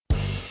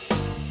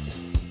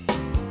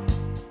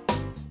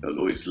the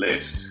Lloyd's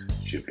List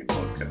Shipping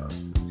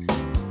Podcast.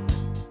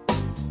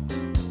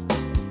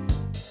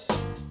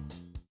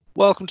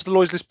 Welcome to the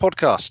Lloyd's List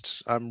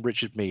Podcast. I'm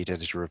Richard Mead,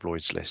 editor of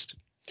Lloyd's List.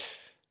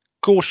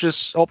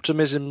 Cautious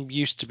optimism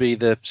used to be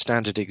the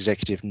standard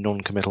executive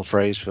non-committal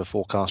phrase for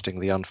forecasting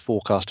the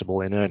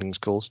unforecastable in earnings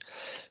calls.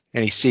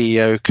 Any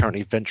CEO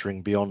currently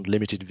venturing beyond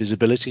limited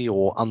visibility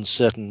or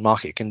uncertain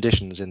market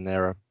conditions in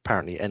their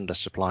apparently endless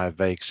supply of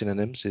vague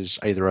synonyms is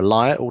either a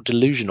liar or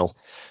delusional.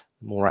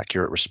 A more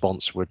accurate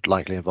response would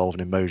likely involve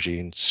an emoji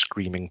in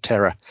screaming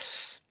terror.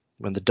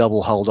 When the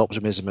double-hulled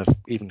optimism of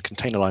even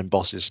container line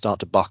bosses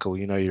start to buckle,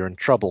 you know you're in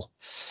trouble.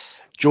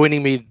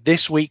 Joining me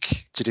this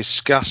week to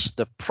discuss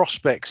the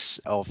prospects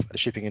of the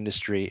shipping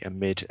industry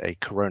amid a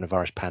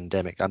coronavirus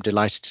pandemic, I'm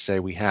delighted to say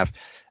we have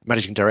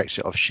Managing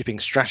Director of Shipping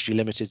Strategy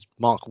Limited,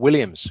 Mark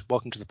Williams.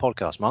 Welcome to the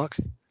podcast, Mark.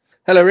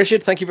 Hello,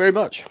 Richard. Thank you very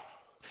much.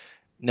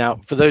 Now,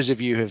 for those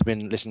of you who have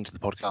been listening to the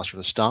podcast from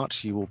the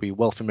start, you will be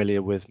well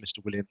familiar with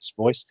Mr. Williams'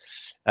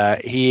 voice.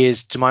 He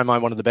is, to my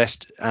mind, one of the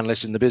best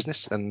analysts in the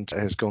business and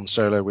has gone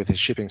solo with his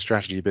shipping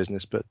strategy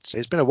business. But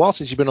it's been a while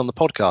since you've been on the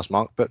podcast,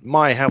 Mark. But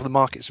how the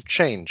markets have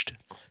changed.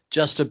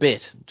 Just a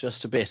bit. I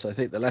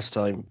think the last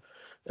time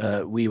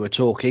we were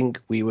talking,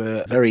 we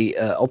were very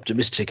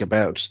optimistic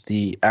about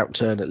the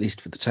outturn, at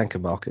least for the tanker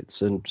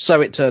markets. And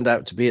so it turned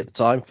out to be at the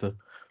time, for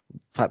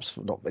perhaps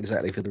not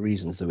exactly for the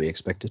reasons that we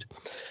expected.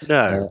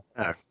 No.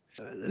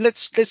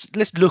 Let's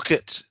look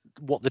at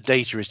what the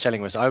data is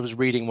telling us. I was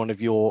reading one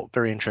of your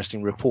very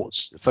interesting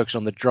reports focused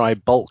on the dry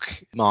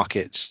bulk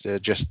market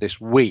just this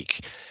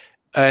week.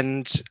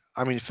 And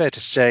I mean, fair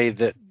to say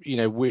that,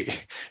 we,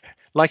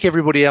 like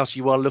everybody else,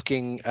 you are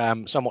looking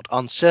somewhat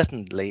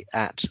uncertainly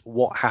at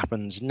what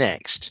happens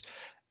next.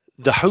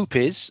 The hope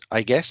is,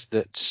 I guess,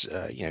 that,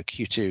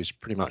 Q2 is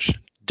pretty much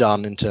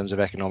done in terms of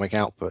economic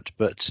output.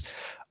 But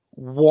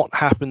what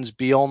happens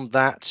beyond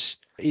that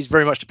is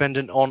very much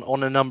dependent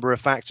on a number of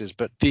factors.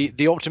 But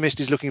the optimist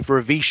is looking for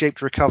a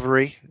V-shaped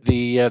recovery.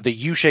 The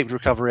U-shaped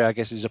recovery, I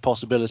guess, is a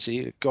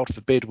possibility. God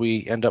forbid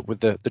we end up with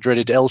the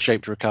dreaded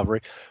L-shaped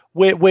recovery.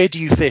 Where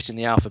do you fit in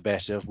the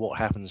alphabet of what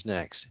happens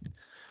next?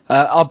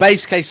 Our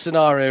base case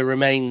scenario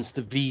remains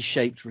the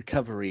V-shaped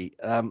recovery.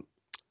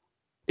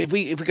 If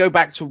we go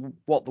back to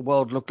what the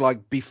world looked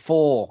like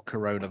before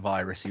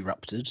coronavirus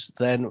erupted,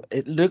 then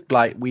it looked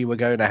like we were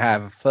going to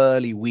have a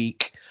fairly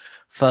weak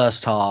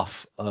first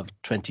half of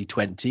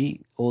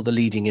 2020. All the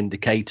leading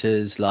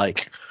indicators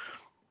like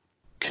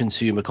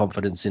consumer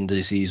confidence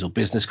indices or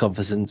business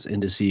confidence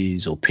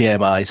indices or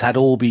PMIs had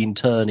all been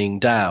turning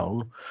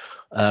down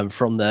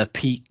from their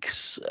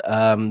peaks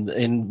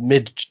in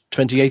mid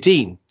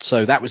 2018.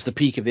 So that was the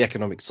peak of the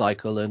economic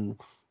cycle, and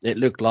it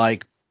looked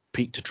like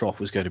peak to trough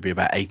was going to be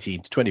about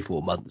 18 to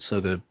 24 months. So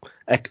the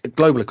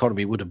global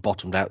economy would have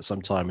bottomed out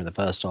sometime in the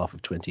first half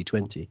of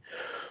 2020.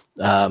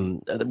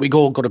 We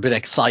all got a bit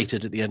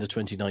excited at the end of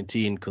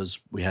 2019 because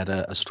we had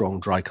a strong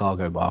dry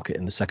cargo market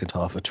in the second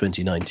half of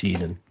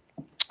 2019, and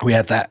we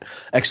had that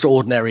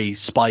extraordinary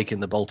spike in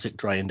the Baltic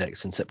Dry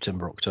Index in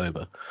September,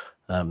 October,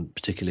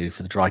 particularly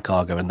for the dry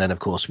cargo. And then, of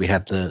course, we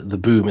had the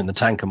boom in the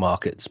tanker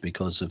markets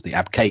because of the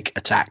Abqaiq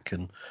attack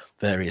and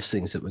various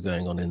things that were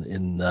going on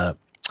in the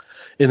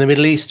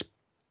Middle East.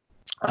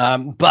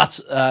 But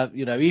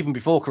even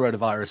before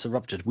coronavirus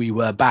erupted, we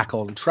were back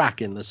on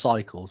track in the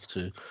cycle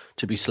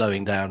to be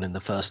slowing down in the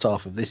first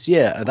half of this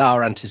year. And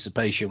our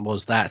anticipation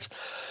was that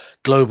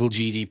global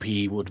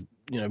GDP would,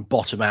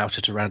 bottom out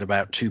at around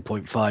about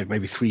 2.5,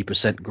 maybe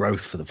 3%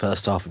 growth for the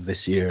first half of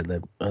this year,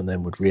 and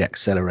then would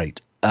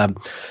reaccelerate.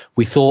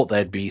 We thought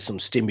there'd be some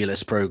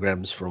stimulus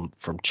programs from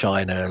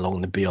China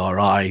along the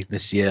BRI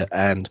this year,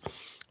 and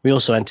we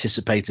also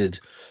anticipated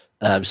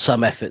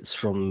some efforts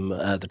from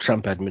the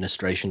Trump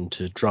administration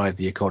to drive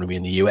the economy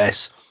in the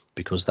US,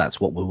 because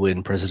that's what will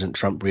win President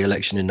Trump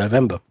re-election in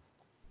November.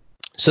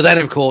 So then,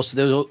 of course,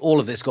 all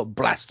of this got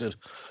blasted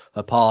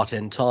apart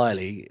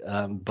entirely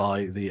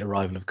by the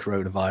arrival of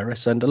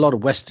coronavirus, and a lot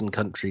of Western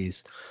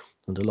countries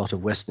and a lot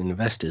of Western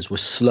investors were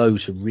slow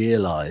to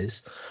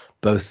realize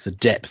both the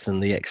depth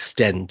and the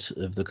extent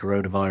of the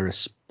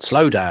coronavirus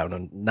slowdown.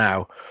 And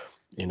now,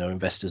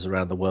 investors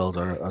around the world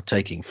are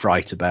taking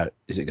fright about,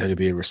 is it going to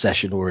be a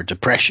recession or a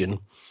depression?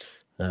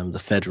 The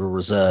Federal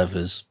Reserve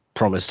has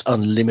promised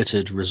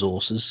unlimited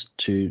resources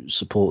to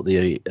support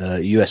the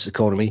US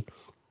economy.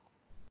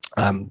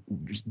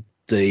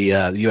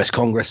 The US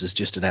Congress has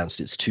just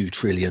announced its $2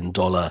 trillion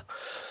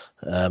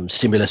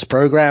stimulus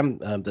program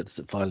that's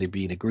finally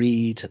been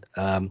agreed.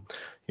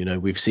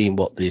 We've seen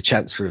what the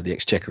Chancellor of the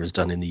Exchequer has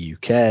done in the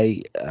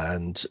UK,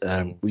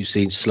 and we've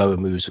seen slower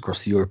moves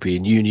across the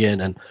European Union,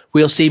 and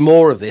we'll see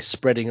more of this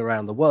spreading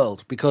around the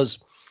world, because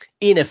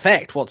in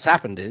effect what's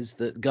happened is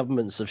that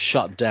governments have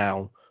shut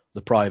down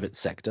the private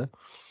sector,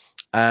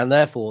 and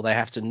therefore they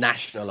have to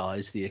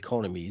nationalize the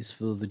economies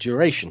for the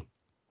duration.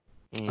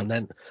 And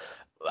then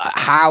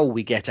how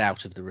we get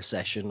out of the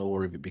recession,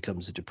 or if it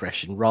becomes a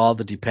depression,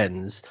 rather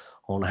depends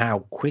on how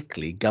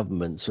quickly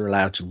governments are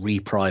allowed to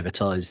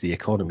reprivatize the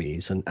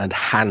economies and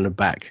hand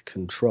back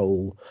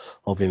control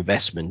of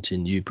investment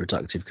in new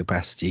productive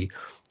capacity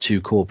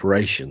to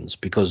corporations.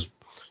 Because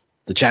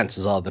the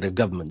chances are that if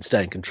governments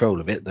stay in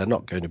control of it, they're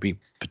not going to be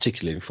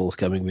particularly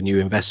forthcoming with new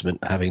investment,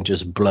 having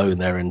just blown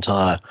their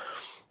entire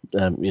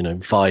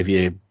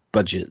 5-year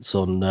budgets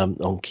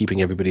on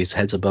keeping everybody's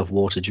heads above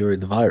water during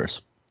the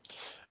virus.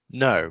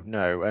 No.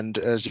 And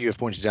as you have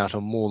pointed out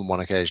on more than one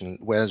occasion,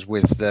 whereas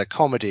with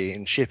comedy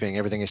and shipping,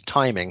 everything is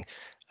timing.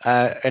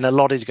 And a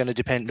lot is going to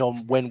depend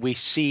on when we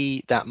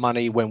see that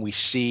money, when we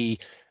see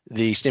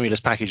the stimulus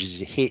packages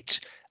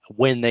hit,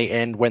 when they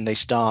end, when they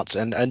start.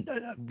 And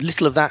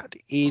little of that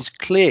is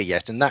clear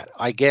yet. And that,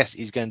 I guess,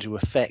 is going to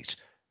affect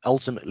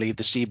ultimately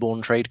the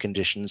seaborne trade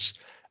conditions,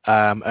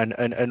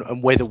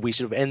 and whether we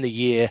sort of end the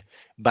year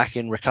back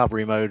in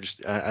recovery mode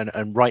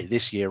and write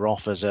this year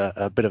off as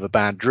a bit of a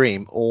bad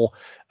dream, or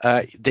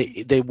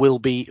there will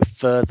be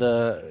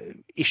further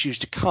issues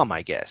to come,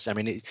 I guess. I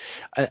mean,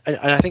 and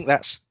I think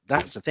that's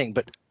the thing.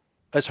 But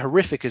as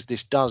horrific as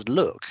this does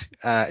look,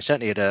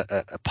 certainly at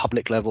a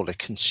public level, a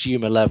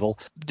consumer level,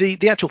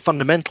 the actual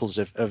fundamentals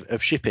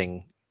of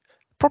shipping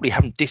probably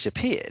haven't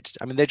disappeared.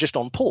 I mean, they're just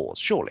on pause,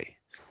 surely.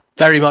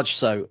 Very much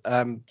so.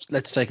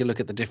 Let's take a look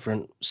at the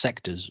different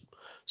sectors.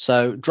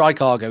 So dry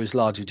cargo is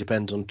largely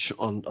dependent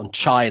on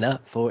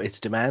China for its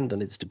demand,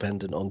 and it's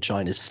dependent on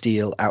China's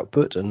steel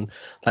output, and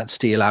that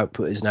steel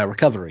output is now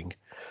recovering.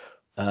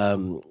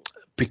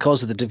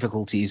 Because of the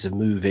difficulties of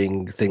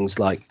moving things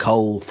like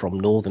coal from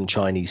northern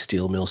Chinese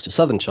steel mills to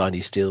southern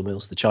Chinese steel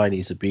mills, the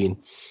Chinese have been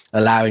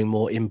allowing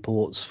more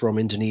imports from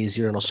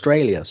Indonesia and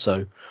Australia.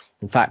 So,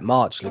 in fact,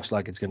 March looks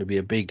like it's going to be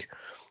a big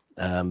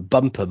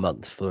bumper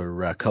month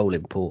for coal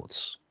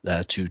imports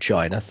to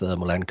China,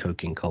 thermal and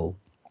coking coal.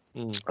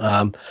 During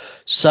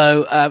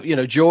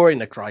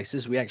the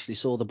crisis, we actually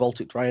saw the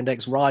Baltic Dry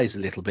Index rise a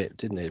little bit,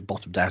 didn't it? It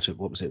bottomed out at,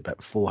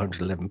 about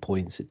 411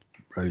 points. It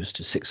rose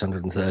to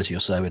 630 or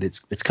so, and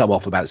it's come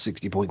off about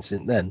 60 points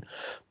since then.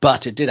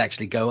 But it did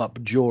actually go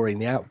up during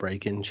the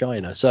outbreak in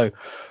China. So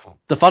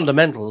the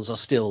fundamentals are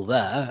still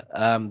there.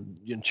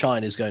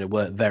 China is going to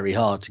work very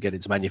hard to get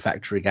its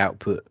manufacturing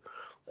output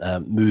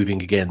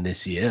moving again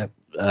this year.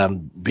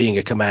 Being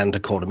a command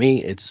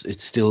economy,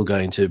 it's still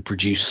going to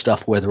produce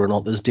stuff whether or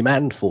not there's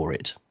demand for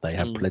it. They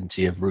have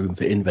plenty of room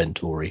for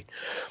inventory.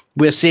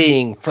 We're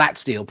seeing flat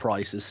steel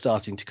prices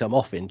starting to come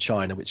off in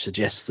China, which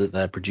suggests that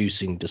they're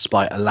producing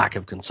despite a lack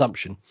of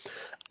consumption.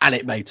 And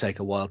it may take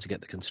a while to get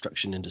the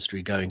construction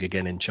industry going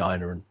again in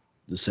China. And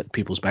the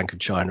People's Bank of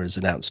China has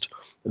announced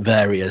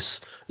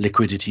various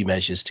liquidity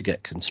measures to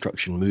get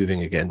construction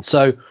moving again.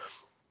 So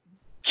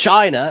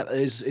China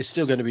is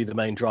still going to be the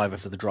main driver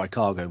for the dry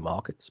cargo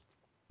markets.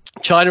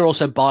 China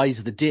also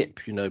buys the dip.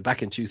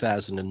 Back in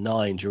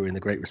 2009, during the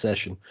Great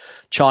Recession,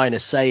 China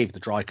saved the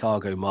dry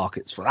cargo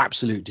markets from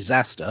absolute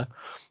disaster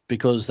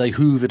because they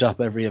hoovered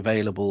up every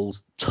available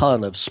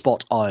ton of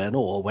spot iron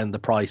ore when the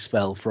price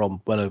fell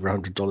from well over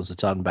 $100 a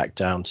ton back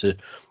down to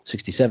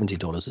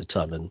 $60-$70 a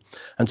ton.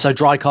 And so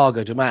dry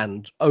cargo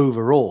demand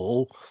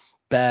overall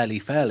barely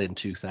fell in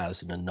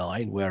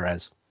 2009,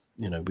 whereas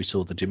we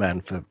saw the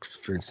demand for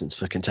instance,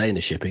 for container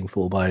shipping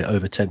fall by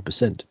over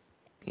 10%.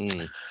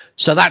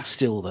 So that's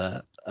still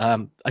there.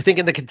 I think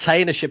in the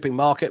container shipping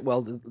market,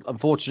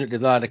 unfortunately,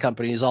 the liner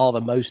companies are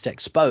the most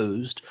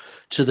exposed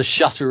to the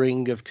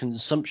shuttering of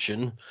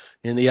consumption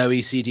in the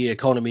OECD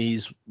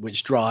economies,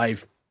 which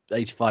drive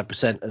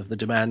 85% of the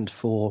demand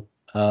for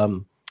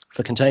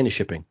container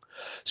shipping.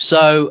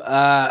 So,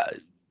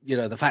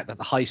 the fact that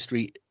the high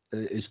street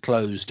is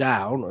closed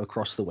down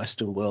across the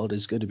Western world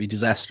is going to be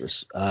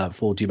disastrous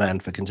for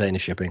demand for container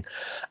shipping,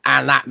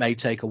 and that may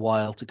take a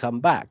while to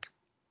come back.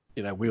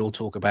 We all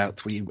talk about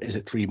 3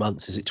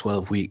 months, is it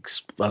 12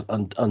 weeks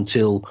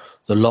until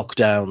the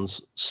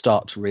lockdowns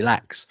start to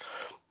relax.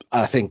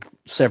 I think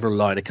several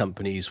liner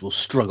companies will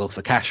struggle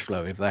for cash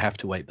flow if they have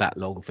to wait that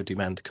long for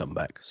demand to come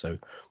back. So,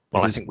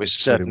 I think we're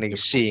certainly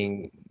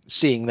seeing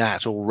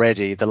that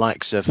already. The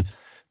likes of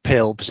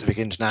PIL, Pacific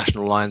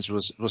International Lines,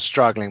 was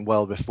struggling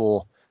well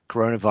before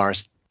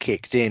coronavirus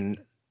kicked in.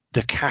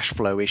 The cash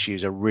flow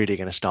issues are really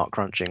going to start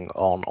crunching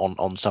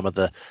on some of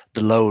the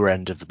lower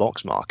end of the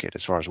box market,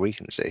 as far as we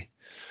can see.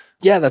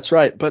 Yeah, that's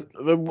right. But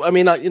I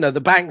mean,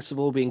 the banks have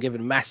all been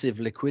given massive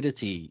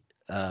liquidity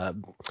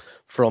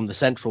from the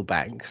central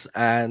banks,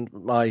 and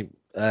my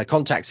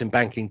contacts in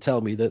banking tell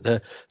me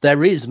that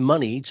there is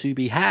money to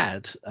be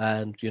had,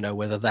 and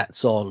whether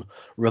that's on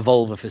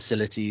revolver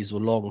facilities or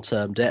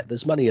long-term debt,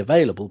 there's money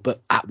available,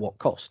 but at what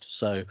cost?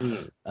 So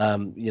I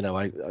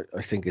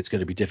think it's going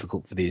to be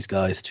difficult for these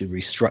guys to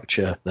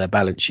restructure their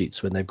balance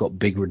sheets when they've got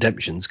big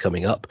redemptions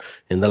coming up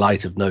in the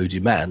light of no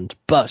demand,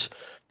 but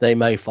they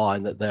may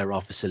find that there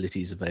are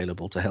facilities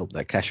available to help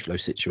their cash flow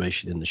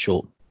situation in the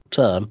short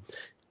term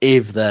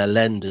if their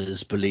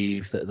lenders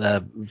believe that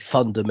their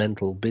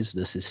fundamental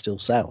business is still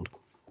sound.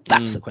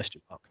 That's the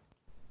question mark.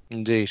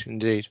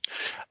 Indeed.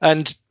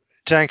 And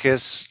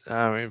tankers,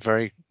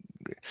 very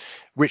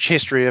rich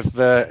history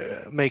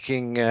of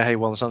making hay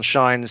while the sun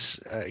shines,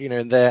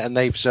 in there, and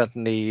they've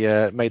certainly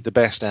made the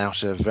best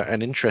out of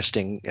an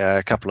interesting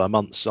couple of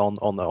months on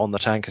the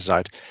tanker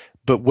side.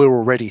 But we're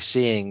already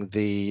seeing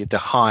the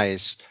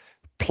highs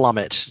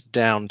plummet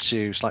down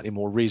to slightly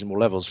more reasonable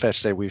levels. Fair to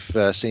say we've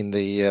seen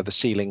the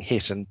ceiling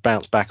hit and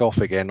bounce back off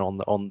again on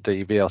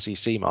the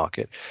VLCC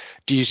market.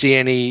 Do you see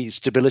any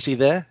stability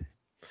there?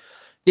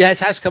 Yeah, it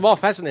has come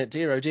off, hasn't it?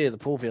 Dear, oh dear, the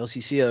poor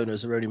VLCC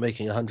owners are only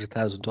making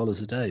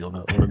 $100,000 a day on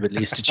a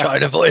Middle East to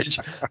China voyage.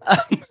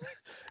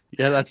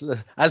 Yeah, that's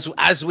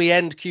as we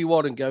end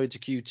Q1 and go into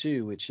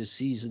Q2, which is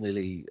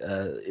seasonally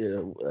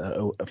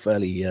a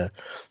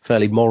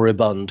fairly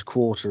moribund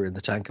quarter in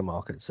the tanker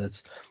markets.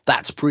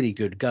 That's pretty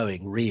good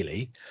going,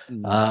 really.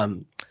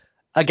 Again,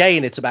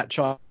 it's about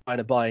China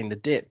buying the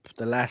dip.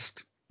 The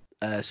last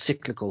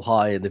cyclical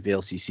high in the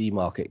VLCC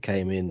market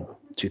came in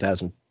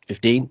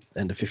 2015,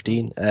 end of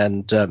 15,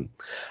 and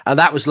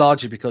that was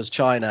largely because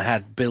China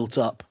had built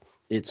up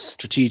its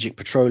strategic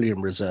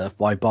petroleum reserve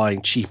by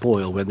buying cheap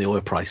oil when the oil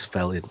price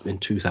fell in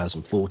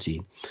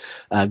 2014,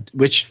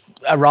 which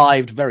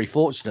arrived very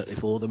fortunately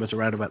for them at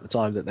around about the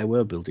time that they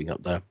were building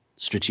up their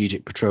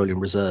strategic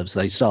petroleum reserves.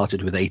 They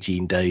started with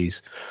 18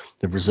 days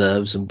of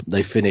reserves and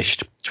they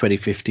finished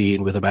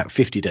 2015 with about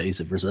 50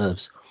 days of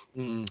reserves.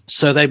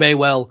 So they may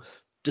well,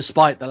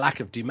 despite the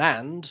lack of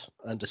demand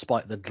and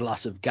despite the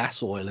glut of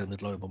gas oil in the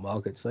global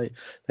markets, they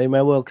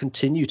may well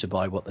continue to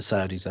buy what the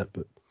Saudis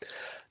output.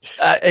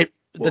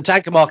 The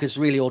tanker markets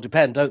really all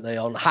depend, don't they,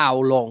 on how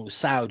long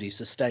Saudi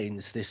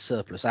sustains this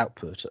surplus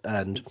output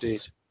and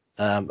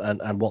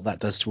what that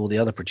does to all the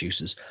other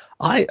producers.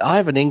 I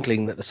have an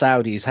inkling that the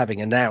Saudis, having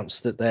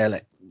announced that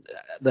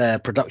their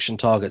production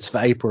targets for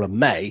April and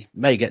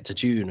May get to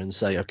June and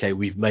say, okay,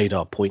 we've made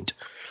our point,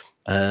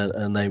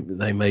 and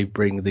they may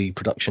bring the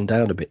production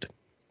down a bit.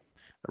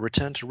 A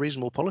return to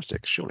reasonable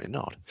politics? Surely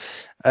not.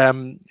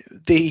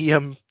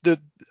 The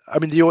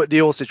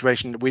oil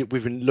situation. We've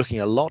been looking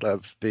a lot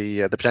of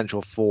the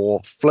potential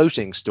for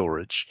floating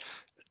storage.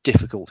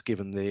 Difficult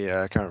given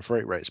the current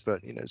freight rates,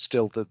 but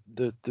still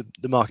the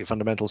market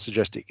fundamentals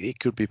suggest it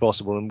could be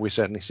possible, and we're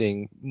certainly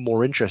seeing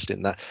more interest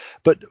in that.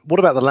 But what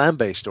about the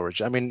land-based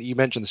storage? I mean, you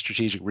mentioned the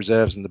strategic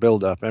reserves and the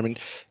build-up. I mean,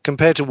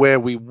 compared to where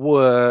we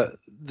were,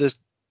 the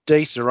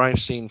data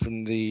I've seen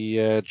from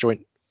the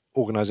Joint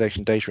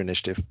Organization Data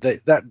Initiative,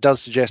 that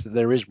does suggest that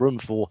there is room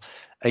for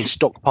a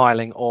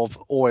stockpiling of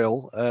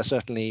oil,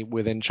 certainly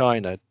within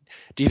China.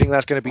 Do you think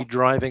that's going to be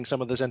driving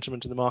some of the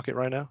sentiment in the market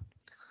right now?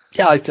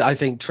 Yeah, I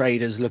think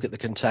traders look at the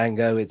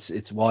contango.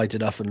 It's wide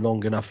enough and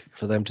long enough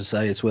for them to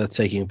say it's worth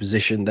taking a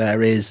position.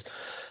 There is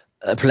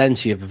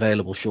plenty of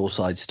available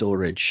shoreside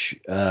storage.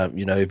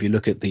 If you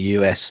look at the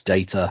US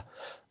data,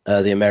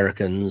 the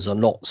Americans are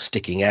not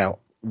sticking out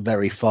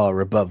very far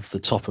above the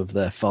top of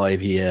their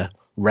 5-year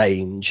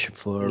range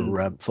for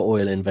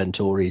oil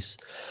inventories.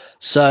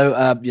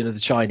 So the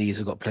Chinese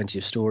have got plenty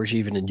of storage.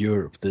 Even in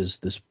Europe, there's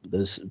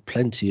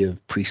plenty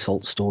of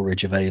pre-salt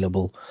storage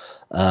available.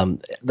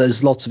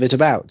 There's lots of it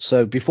about.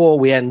 So before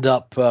we end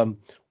up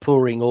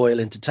pouring oil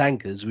into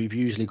tankers, we've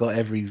usually got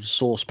every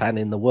saucepan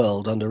in the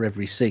world under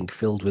every sink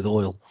filled with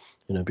oil,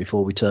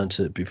 before we turn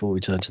to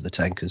the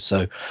tankers.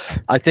 So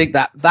I think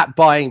that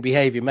buying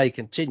behavior may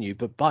continue,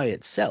 but by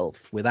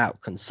itself, without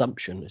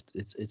consumption,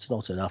 it's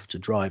not enough to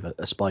drive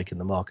a spike in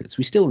the markets.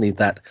 We still need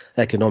that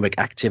economic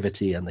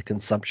activity and the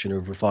consumption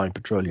of refined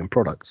petroleum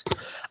products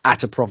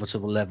at a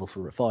profitable level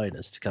for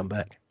refiners to come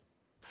back.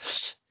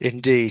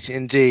 Indeed.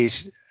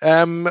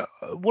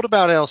 What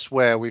about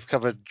elsewhere? We've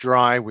covered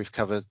dry, we've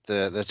covered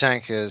the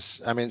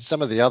tankers. I mean,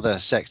 some of the other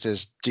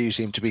sectors do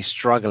seem to be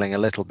struggling a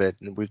little bit.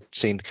 We've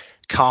seen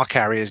car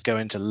carriers go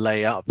into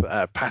lay up,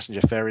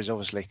 passenger ferries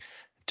obviously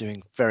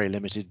doing very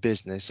limited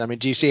business. I mean,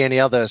 do you see any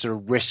other sort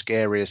of risk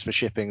areas for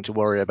shipping to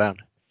worry about?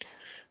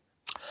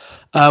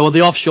 Well,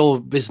 the offshore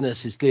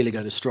business is clearly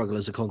going to struggle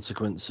as a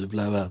consequence of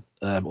lower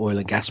oil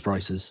and gas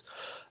prices.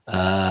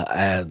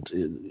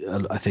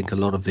 And I think a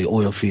lot of the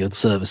oil field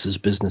services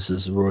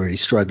businesses are already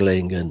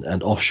struggling,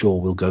 and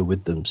offshore will go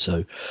with them.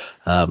 So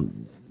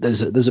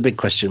there's a big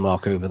question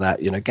mark over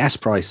that. Gas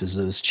prices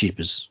are as cheap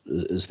as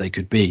they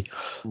could be.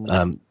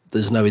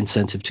 There's no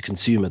incentive to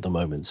consume at the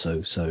moment,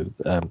 so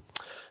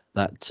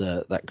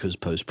that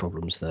could pose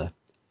problems there.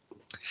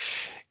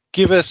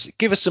 Give us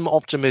some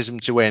optimism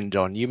to end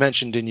on. You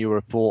mentioned in your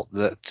report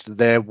that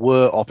there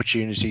were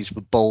opportunities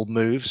for bold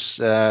moves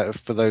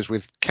for those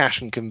with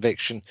cash and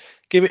conviction.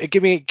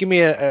 Give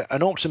me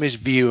an optimist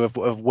view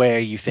of where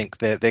you think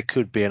there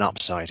could be an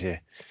upside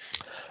here.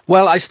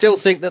 Well, I still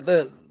think that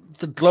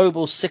the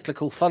global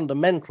cyclical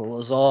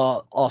fundamentals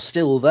are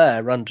still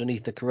there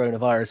underneath the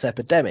coronavirus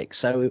epidemic.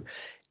 So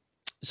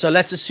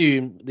let's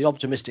assume the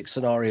optimistic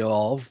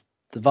scenario of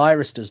the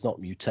virus does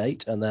not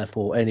mutate, and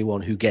therefore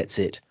anyone who gets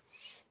it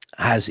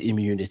has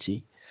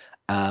immunity,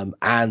 and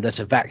that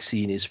a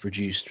vaccine is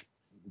produced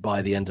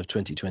by the end of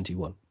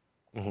 2021.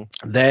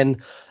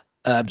 Then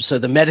so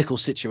the medical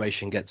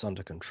situation gets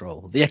under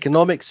control. The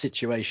economic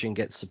situation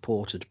gets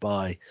supported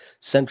by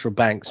central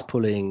banks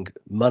pulling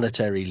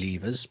monetary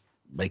levers,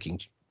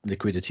 making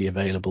liquidity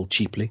available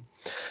cheaply,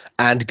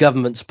 and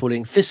governments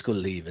pulling fiscal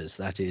levers,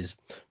 that is,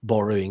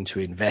 borrowing to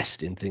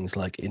invest in things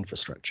like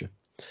infrastructure.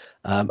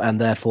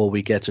 And therefore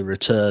we get a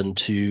return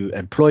to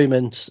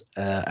employment,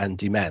 and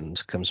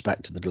demand comes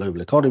back to the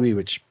global economy,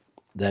 which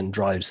then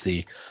drives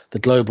the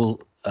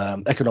global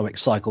economic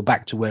cycle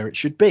back to where it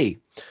should be,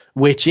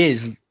 which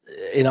is,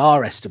 in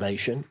our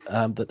estimation,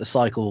 that the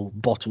cycle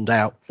bottomed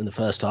out in the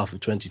first half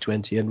of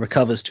 2020 and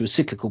recovers to a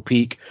cyclical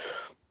peak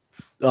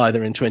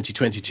either in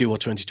 2022 or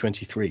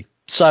 2023.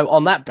 So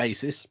on that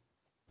basis,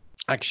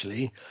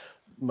 actually,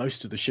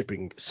 most of the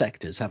shipping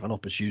sectors have an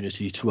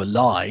opportunity to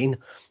align,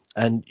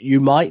 and you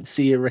might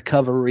see a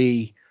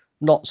recovery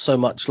not so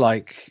much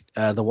like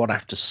the one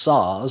after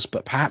SARS,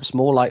 but perhaps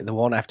more like the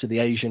one after the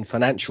Asian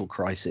financial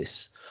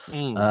crisis,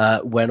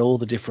 when all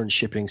the different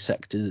shipping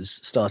sectors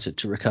started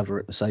to recover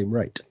at the same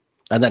rate.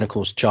 And then, of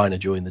course, China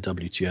joined the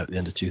WTO at the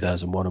end of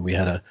 2001, and we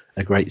had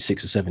a great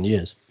 6 or 7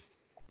 years.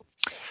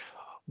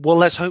 Well,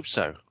 let's hope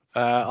so.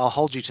 I'll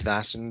hold you to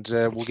that, and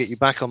we'll get you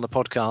back on the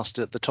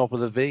podcast at the top of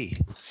the V.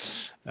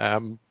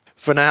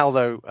 For now,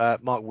 though,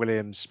 Mark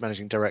Williams,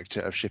 Managing Director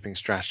of Shipping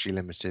Strategy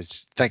Limited,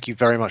 thank you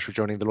very much for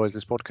joining the Lloyd's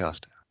List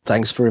podcast.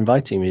 Thanks for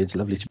inviting me. It's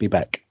lovely to be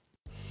back.